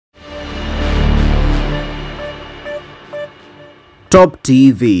Top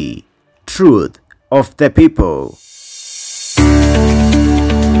TV, truth of the people.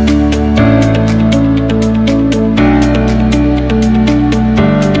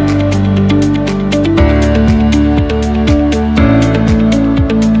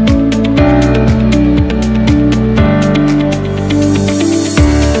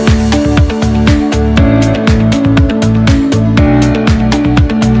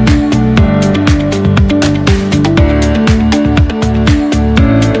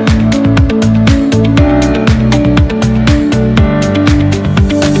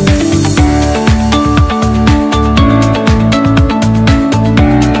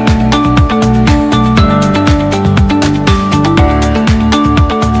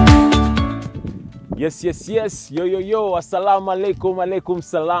 Yes. Yo. Assalamu alaikum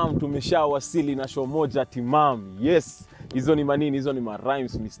salam. Tumeshawasili na show moja timam. Yes. Hizo ni manini, hizo ni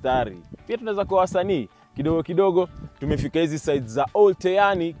rhymes, mistari. Pia tunaweza kwa wasanii kidogo. Tumefika hizi sides za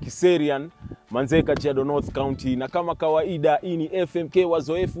Olteyani, Kiserian, Manzeka, Kajiado North County, na kama kawaida hii ni FMK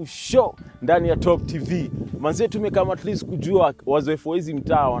WAZOEFU Show ndani ya Top TV. Manze tumekama at least kujua wazoefu hizi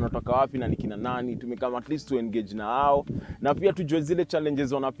mtaa wanatoka wapi na ni kina nani. Tumekama at least to engage na hao na pia tujue zile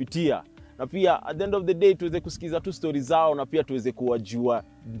challenges wanapitia. Na pia at the end of the day tuweze kusikiza tu stories zao na pia tuweze kuwajua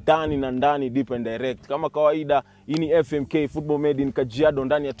ndani deep and direct. Kama kawaida hii ni FMK Football Made in Kajiado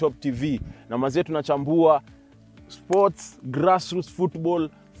ndani ya Top TV. Na mazetu tunachambua sports, grassroots football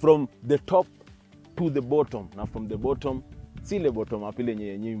from the top to the bottom. Na from the bottom, sile bottom apile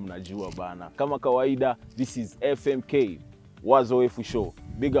nyenye mnajua bana. Kama kawaida, this is FMK WAZOEFU Show.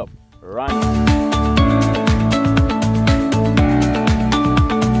 Big up, run.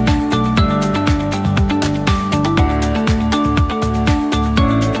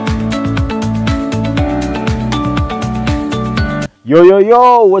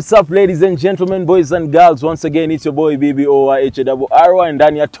 Yo, what's up ladies and gentlemen, boys and girls? Once again, it's your boy BBOYHARR and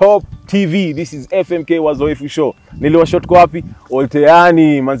ndani ya Top TV. This is FMK WAZOEFU Show. Niliwashot kwa wapi?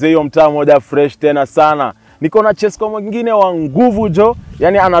 Olteyani, manze hiyo mtaa moja fresh tena sana. Niko na Chesko mwingine wa nguvu jo,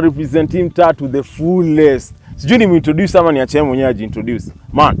 yani ana represent mtaa to the fullest. Sijui ni introduce ama niache mwenyewe ajiintroduce.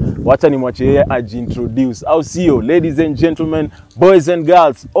 Man, wacha nimwache yeye ajiintroduce. Au sio? Ladies and gentlemen, boys and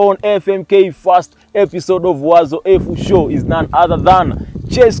girls, on FMK first episode of WAZOEFU Show is none other than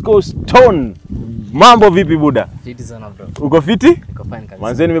Chesko Stone. Mambo vipi buda? Fiti sana bro. Uko fiti? Niko fine kabisa.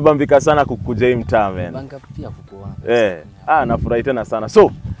 Manze nimebambika sana kukuja hii mtaa man. Banga pia kukuona. Nafurahi tena sana.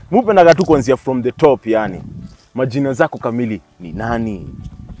 So, mupenda tu kuanzia from the top yani. Majina zako kamili ni nani?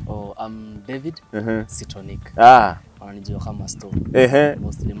 I'm David Sitonic. Wananijua kama Stone.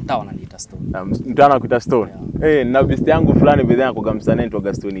 Mostly mtaa wananiita Stone. Mtaa anakuita Stone. Na best yangu fulani bidhaa yako kamsana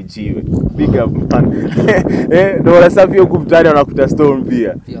nitwa Stone Jiwe. Big up man. Ndio wala safi huko mtaani wanakuita Stone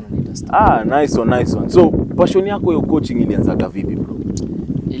pia. Pia wananiita Stone. Nice one. So, passion yako ya coaching ilianza vipi bro?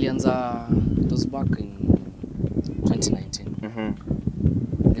 Ilianza back in 2019.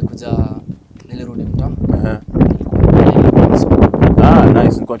 Nilirudi mtaa.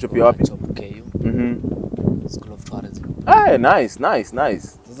 Nice. Niko pia wapi? School of Tourism. Nice.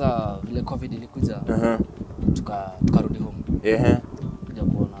 Sasa vile COVID ilikuja, tukarudi home.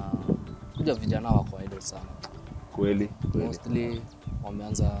 Kuja vijana wako idle sana. Kweli. Mostly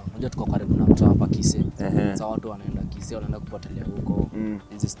wameanza, unajua tuko karibu na mtaa hapa Kise. Sasa watu wanaenda Kise, wanaenda kupotelea huko,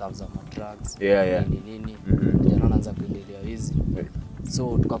 hizi stuff za drugs. Nini. Vijana wanaanza kuendelea hizi.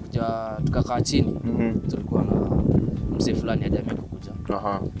 So tukakaa chini. Tulikuwa na mzee fulani hajamii kukuja.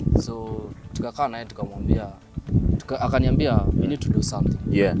 So tukakaa naye tukamwambia, akaniambia we need to do something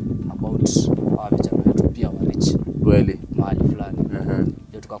about vijana wetu pia wa rich kweli mahali fulani.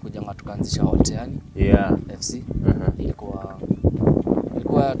 Ndio tukakuja tukaanzisha Olteyani FC. Ilikuwa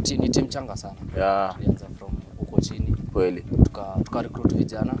ni team changa sana. Tulianza from huko chini kweli, tuka recruit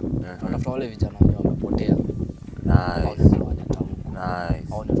vijana. Tunatafuta wale vijana wenye wamepotea.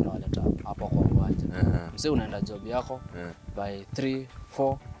 Au tunawaleta hapo kwa uwanja. Mzee unaenda job yako by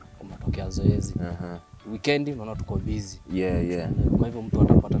 3-4 umetokea zoezi. Weekend unaona tuko busy. Kwa hivyo mtu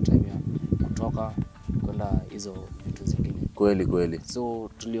atapata time ya kutoka kwenda hizo vitu zingine. Kweli. So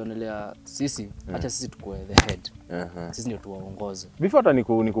tulionelea sisi acha sisi tukue the head. Sisi ndio tuwaongoze. Before hata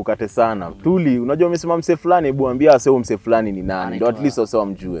nikukate sana. Tuli, unajua umesema mse fulani, hebu ambia aseo mse fulani ni nani. Ndio at least wao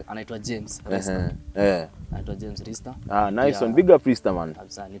wamjue. Anaitwa James. Anaitwa James Rista. Nice one. Big up Rista man.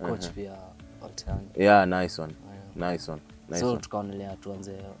 Absolutely. Ni coach pia Olteyani. Nice one. So tukaonelea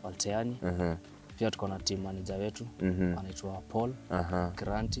tuanze Olteyani. Pia tuko na team manager wetu anaitwa Paul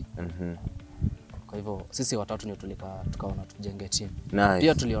Granti. Kwa hivyo sisi watatu ndio tukaona tujenge team.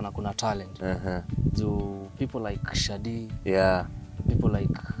 Pia tuliona kuna talent. Do people like Shadi, people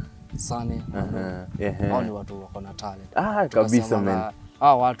like Sane. Hao ni watu wako na talent. Kabisa man.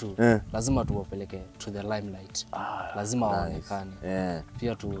 Hao watu lazima tuwapeleke to the limelight. Lazima waonekane.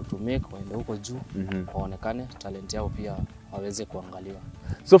 Pia to make waende huko juu, waonekane, talent yao pia waweze kuangaliwa.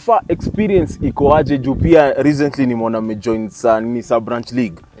 So far experience iko aje juu pia recently nimeona mmejoin ni sub branch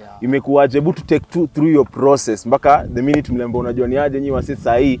league. Imekuaje? Hebu to take through your process mpaka the minute mlembo unajua ni aje nyinyi wasi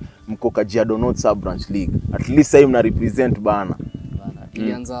sasa hii mko Kajiado North sub branch league. At least sasa mna represent bana.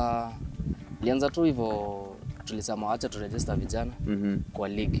 Ilianza tu hivyo, tulisema acha turegister vijana kwa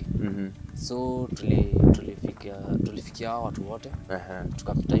league. So tulifikia watu wote.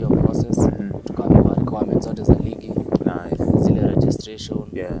 Tukapita hiyo process, tukapewa requirements zote za league. Zile registration,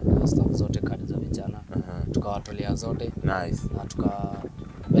 stuff zote, kadi za vijana. Tukawatolea zote. Na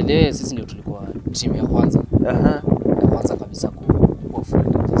by the way sisi ndio tulikuwa team ya kwanza. Ya kwanza kabisa ku full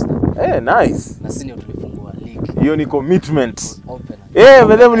register. Nice. Na sisi ndio tulifungua league. Hiyo ni commitment. Open.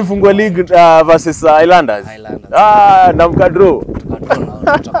 Baadaye mlifungua league versus Islanders. Na mkadro. Na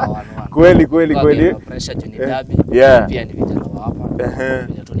kutoka 1-1. Kweli. Pressure juu ni derby. Pia ni vijana wa hapa.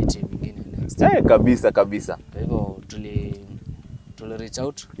 Pia tu ni team nyingine next. Kabisa. Kwa hivyo tuli reach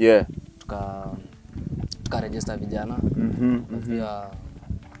out. Tuka register vijana. Pia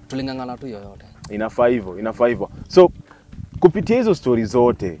tulingangana tu yoyote. Inafaa hivyo. So kupitia hizo stories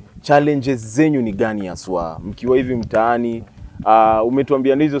zote, challenges zenyu ni gani haswa? Mkiwa hivi mtaani,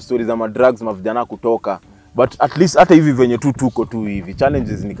 umetuambia hizo stories za madrugs mavijana kutoka, but at least hata hivi venye tuko tu hivi,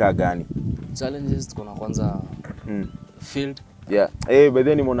 challenges ni kaa gani? Challenges tuko na kwanza field. By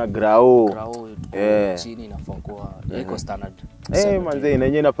then nimeona grao chini inafaa kuwa iko standard. Manze na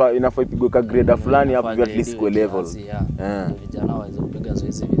yenyewe inafaa ipigwe ka grade fulani hapo at least kwa level. Vijana waweze kupiga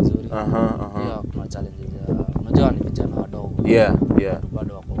zoezi vizuri. Pia kuna challenges unajua ni vijana wadogo.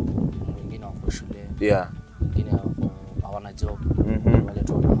 Bado wako wengine wako shule. Wengine hawana job. Wale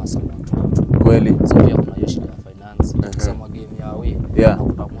tu wana hustle tu. Kweli. So pia kuna hiyo shida ya finance. Kusema game ya away.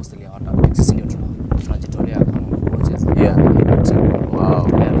 Unakuta mostly hawata. Sisi ndio tunajitolea kama coaches.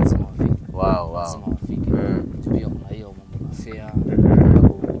 Lazima wafike. Pia kuna hiyo mambo na fair.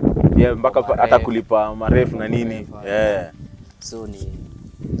 Mpaka hata kulipa marefu na nini. So ni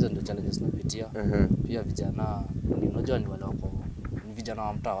hizo ndio challenges tunapitia. Pia vijana unajua ni wale wako ni vijana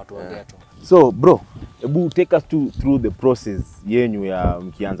wa mtaa, watu wa ghetto. So bro, hebu take us through the process yenu ya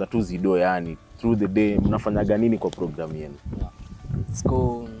mkianza tu zido, yani through the day mnafanyaga nini kwa program yenu?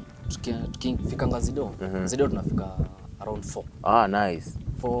 So tukifika ngazido, zido tunafika around 4. Nice.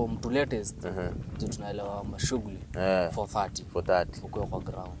 For mtu latest, tunaelewa mashughuli 4:30 uko kwa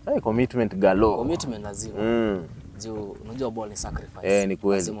ground. Commitment galo. Commitment lazima. Unajua ball ni sacrifice. Ni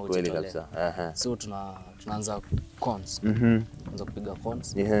kweli kabisa. So tunaanza cons. Tunaanza kupiga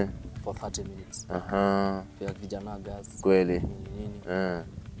cons for 30 minutes. Pia vijana gas. Kweli.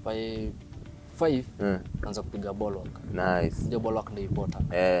 By 5 tunaanza kupiga ball work. Nice. Ndio ball work ndio important.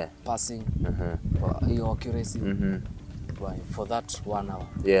 Passing. Hiyo accuracy. For that 1 hour.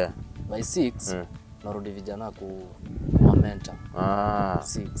 By 6 narudi vijana ku mentor.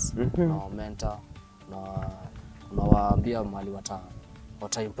 6 na mentor na waambia mali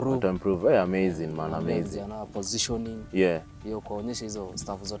wata improve. Amazing man, amazing. Na positioning. Hiyo kuonyesha hizo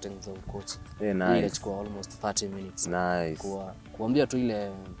stuff zote za coach. Nice. Chukua almost 30 minutes. Nice. Kuambia tu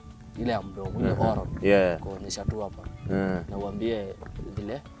ile ya mdomo, ile oral. Kuonyesha tu hapa. Na uambie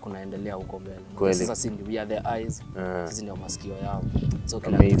vile kunaendelea huko mbele. Sasa si ndio we are the eyes. Sisi ndio masikio yao. So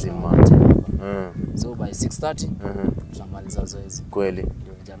kila amazing man. So by 6:30 tunamaliza zoezi. Kweli.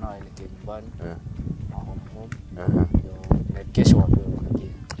 Ndio vijana waelekee nyumbani. Kesho wapewe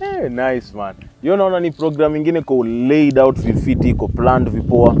wengine. Nice man. Naona ni program nyingine ko laid out vifiti, ko planned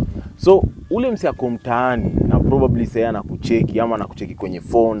vipoa. So ule msi ako mtaani na probably sasa anakucheki ama anakucheki kwenye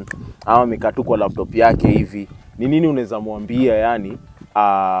phone ama amekaa tu kwa laptop yake hivi. Ni nini unaweza muambia yani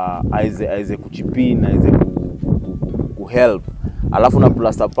aize kuchipina, aize ku help. Alafu na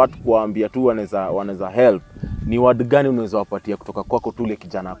plus apart kuambia tu wanaweza help. Ni word gani unaweza wapatia kutoka kwako tu ile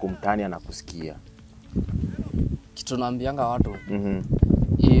kijana ako mtaani anakusikia? Kitu naambianga watu,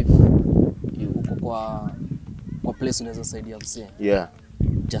 if uko kwa place unaweza saidia msee,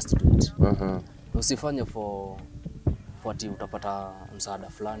 just do it. Usifanye for ati utapata msaada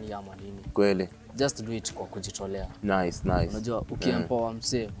fulani ama nini. Kweli. Just do it kwa kujitolea. Nice. Unajua ukiempower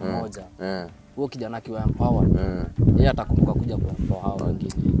msee mmoja, huo kijana akiwa empowered, yeye atakumbuka kuja kuempower hao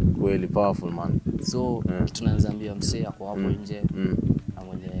wengine. Kweli, powerful man. So kitu naanzaambia msee ako hapo nje na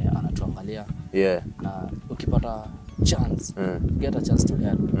mwenye anatuangalia. Na ukipata chance, get a chance to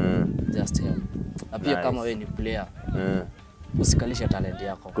help. Just help. Na pia kama wewe ni player, usikalishe talent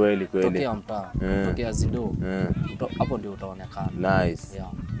yako. Kweli. Tokea mtaa, tokea zido, hapo ndio utaonekana. Nice.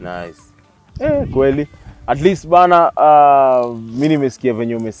 Nice. Kweli. At least bana, mimi nimesikia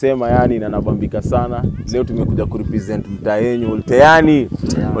venye umesema yani na nabambika sana. Leo tumekuja kurepresent mtaa yenu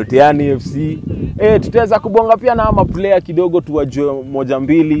Olteyani FC. Tutaweza kubonga pia na ama player kidogo tuwajue moja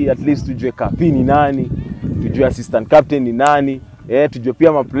mbili, at least tujue captain ni nani, tujue assistant captain ni nani, tujue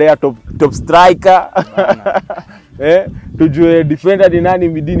pia ma player top striker. Tujue defender ni nani,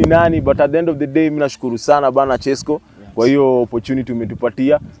 mid ni nani, but at the end of the day mimi nashukuru sana bana Chesco. Kwa hiyo opportunity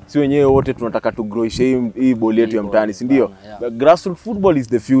umetupatia. Si wenyewe wote tunataka tu growishe hii ball yetu ya mtaani, si ndio? Grassroots football is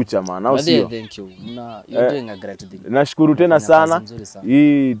the future man. Now sio. Thank you. You're doing a great thing. Nashukuru tena sana.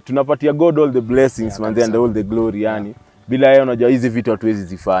 Hii tunapatia God all the blessings man and all the glory yani. Bila yeye unajua hizi vitu hatuwezi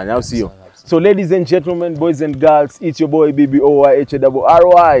zifanya, au sio? So ladies and gentlemen, boys and girls, it's your boy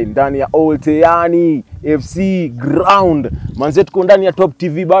BBOYHRY ndani ya Olteyani FC ground. Manze tuko ndani ya Top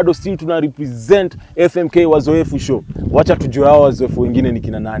TV bado still tuna represent FMK WAZOEFU show. Wacha tujue hao wazoefu wengine ni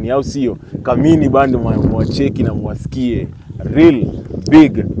kina nani, au sio? Kamini bando mwacheki na mwasikie. Real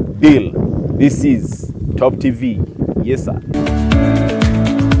big deal. This is Top TV. Yes sir.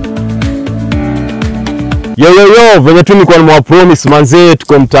 Yo, venye tu nilikuwa nimewapromise manze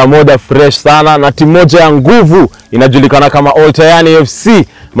tuko mtaa moja fresh sana na timu moja ya nguvu inajulikana kama Olteyani FC.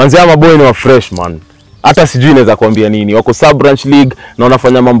 Manze ama boy ni wa fresh man. Hata sijui naweza kuambia nini. Wako sub branch league na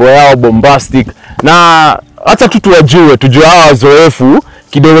wanafanya mambo yao bombastic. Na hata tu tujue hao wazoefu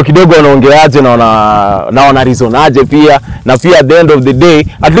kidogo wanaongeaje na wana reasonaje pia, na pia at the end of the day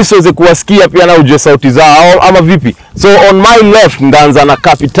at least uweze kuwasikia pia na ujue sauti zao ama vipi. So on my left ndaanza na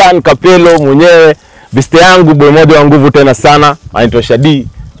Kapitan Kapelo mwenyewe, biste yangu boy moja wa nguvu tena sana, anaitwa Shadi.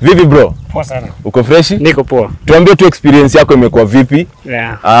 Vipi bro? Poa sana. Uko fresh? Niko poa. Tuambie tu experience yako imekuwa vipi?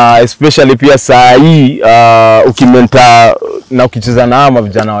 Especially pia saa hii ukimenta na ukicheza na ama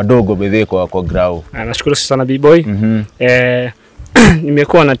vijana wadogo bedhe kwa grau. Nashukuru sana B-boy.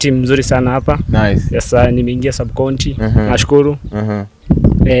 Nimekuwa na timu nzuri sana hapa. Nice. Yes, nimeingia sub county. Nashukuru.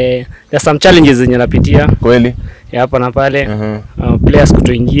 There's some challenges zenye napitia. Kweli? Hapa na pale. Players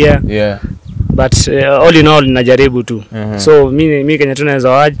kutoingia. Yeah. But all in all najaribu tu. So mimi Kenya tunaweza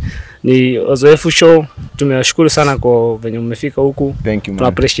waje ni WAZOEFU show. Tumewashukuru sana kwa venye mmefika huku. Thank you man. Tuna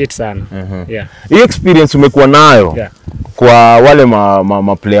appreciate sana. Hii experience umekuwa nayo kwa wale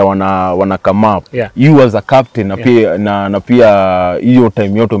ma player wana come up. You as a captain na pia hiyo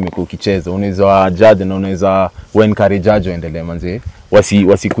time yote umekuwa ukicheza. Unaweza judge na unaweza encourage waendelee manze.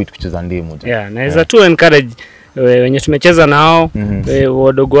 Wasi quit kucheza ndimu. Naweza tu encourage wenye tumecheza nao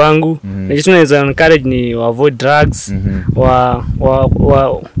wadogo wangu. Wenye tunaweza encourage ni avoid drugs,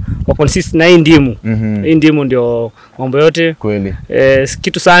 wa consist na hii ndimu. Hii ndimu ndio mambo yote. Kweli.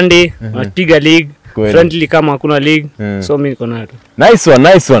 Kitu Sunday tunapiga league. Friendly kama hakuna league. So mimi niko nayo. Nice one.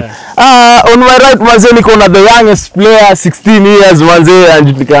 On my right manze niko na the youngest player 16 years manze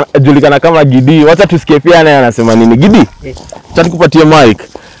anajulikana kama Gidi. Wacha tusikie pia naye anasema nini. Gidi? Acha nikupatie mic.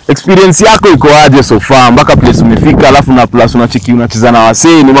 Experience yako iko aje so far mpaka place umefika, alafu na plus unacheza na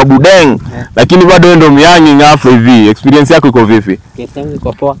wasee ni mabudeng lakini bado ndio myangi hapo hivi. Experience yako iko vipi? Experience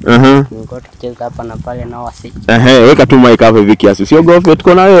iko poa. Niko tukicheza hapa na pale na wasee. Weka tu mic hapo hivi kiasi. Sio gofe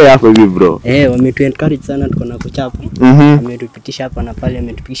tuko na wewe hapo hivi bro. Wametu encourage sana, tuko na kuchapa. Wametupitisha hapa na pale,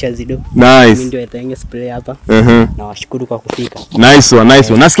 wametupitisha zido. Nice. Mimi ndio youngest player hapa. Na washukuru kwa kufika. Nice one.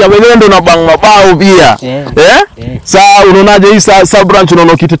 Nasikia wewe ndio unabang mabao pia. Sasa unaonaje hii sub branch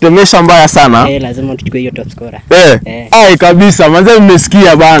unaona ukitetemesha mbaya sana? Lazima tuchukue hiyo top scorer. Kabisa. Manze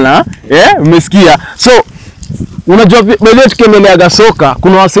mmesikia bana. Mmesikia. So unajua bele tukemeleaga soka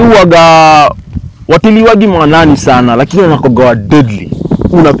kuna waseuaga watiliwagi mwanani sana lakini wanakoga deadly.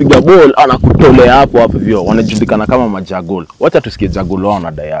 Unapiga ball anakutolea hapo hivyo. Wanajulikana kama majagol. Wacha tusikie jagol wao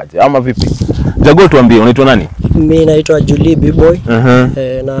wanadaiaje ama vipi? Jagol tuambie unaitwa nani? Mimi naitwa Julie B-boy.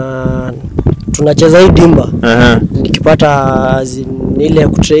 Na tunacheza hii dimba. Nikipata ile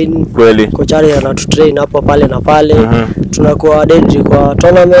kutrain kweli. Kochari anatutrain hapo pale na pale. Tunakuwa deadly kwa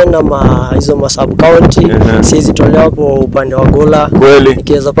tournament ama hizo ma sub county. Sisi tolea hapo upande wa gola. Kweli.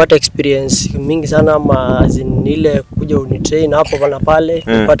 Nikiweza pata experience mingi sana ama ile kuja unitrain hapo na pale,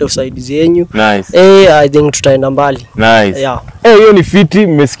 nipate usaidizi yenu. Nice. I think tutaenda mbali. Nice. Hiyo ni fiti.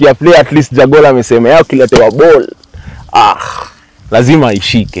 Mmesikia play at least Jagola amesema yao kiletewa ball lazima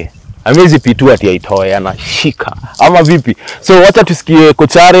ishike. Amezi pitu ati aitoe anashika ama vipi? So wacha tusikie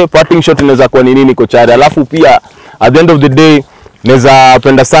Kochare parting shot inaweza kuwa ni nini Kochare. Alafu pia at the end of the day naweza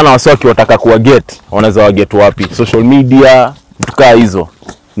penda sana waswaki wataka kuwa wanaweza wa get wapi? Social media tukaa hizo.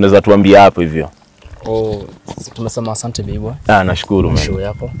 Unaweza tuambia hapo hivyo. Tumesema asante Bibo. Nashukuru man. Show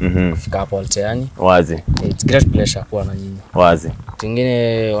yako. Kufika hapo Olteyani. Wazi. It's great pleasure kuwa na nyinyi. Wazi.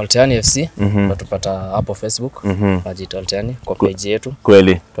 Kingine Olteyani FC tutapata hapo Facebook. Majita Olteyani kwa page yetu.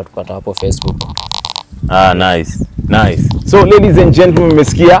 Kweli. Tutapata hapo Facebook. Nice. Nice. So ladies and gentlemen,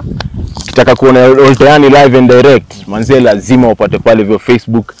 mmesikia? Kitaka kuona Olteyani live and direct, manze lazima upate pale via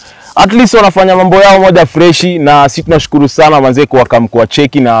Facebook. At least wanafanya mambo yao moja freshi, na sisi tunashukuru sana manze kwa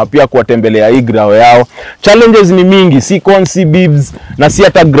cheki na pia kuwatembelea hii grao yao. Challenges ni mingi, si consi bibs na si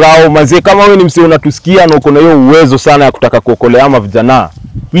hata grao. Manze kama wewe ni msee unatusikia na uko na hiyo uwezo sana ya kutaka kuokolea ama vijana,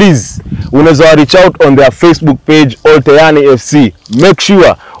 please unaweza reach out on their Facebook page Olteyani FC. Make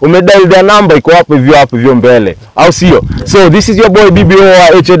sure umedial their number, iko hapo hivyo mbele, au sio? So this is your boy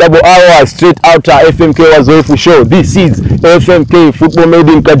BBOR straight out FMK WAZOEFU show. This is FMK Football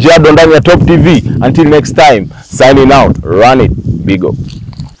Made in Kajiado ndani ya Top TV. Until next time, signing out. Run it, Bigo.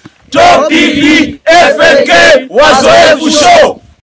 Top TV FMK WAZOEFU show.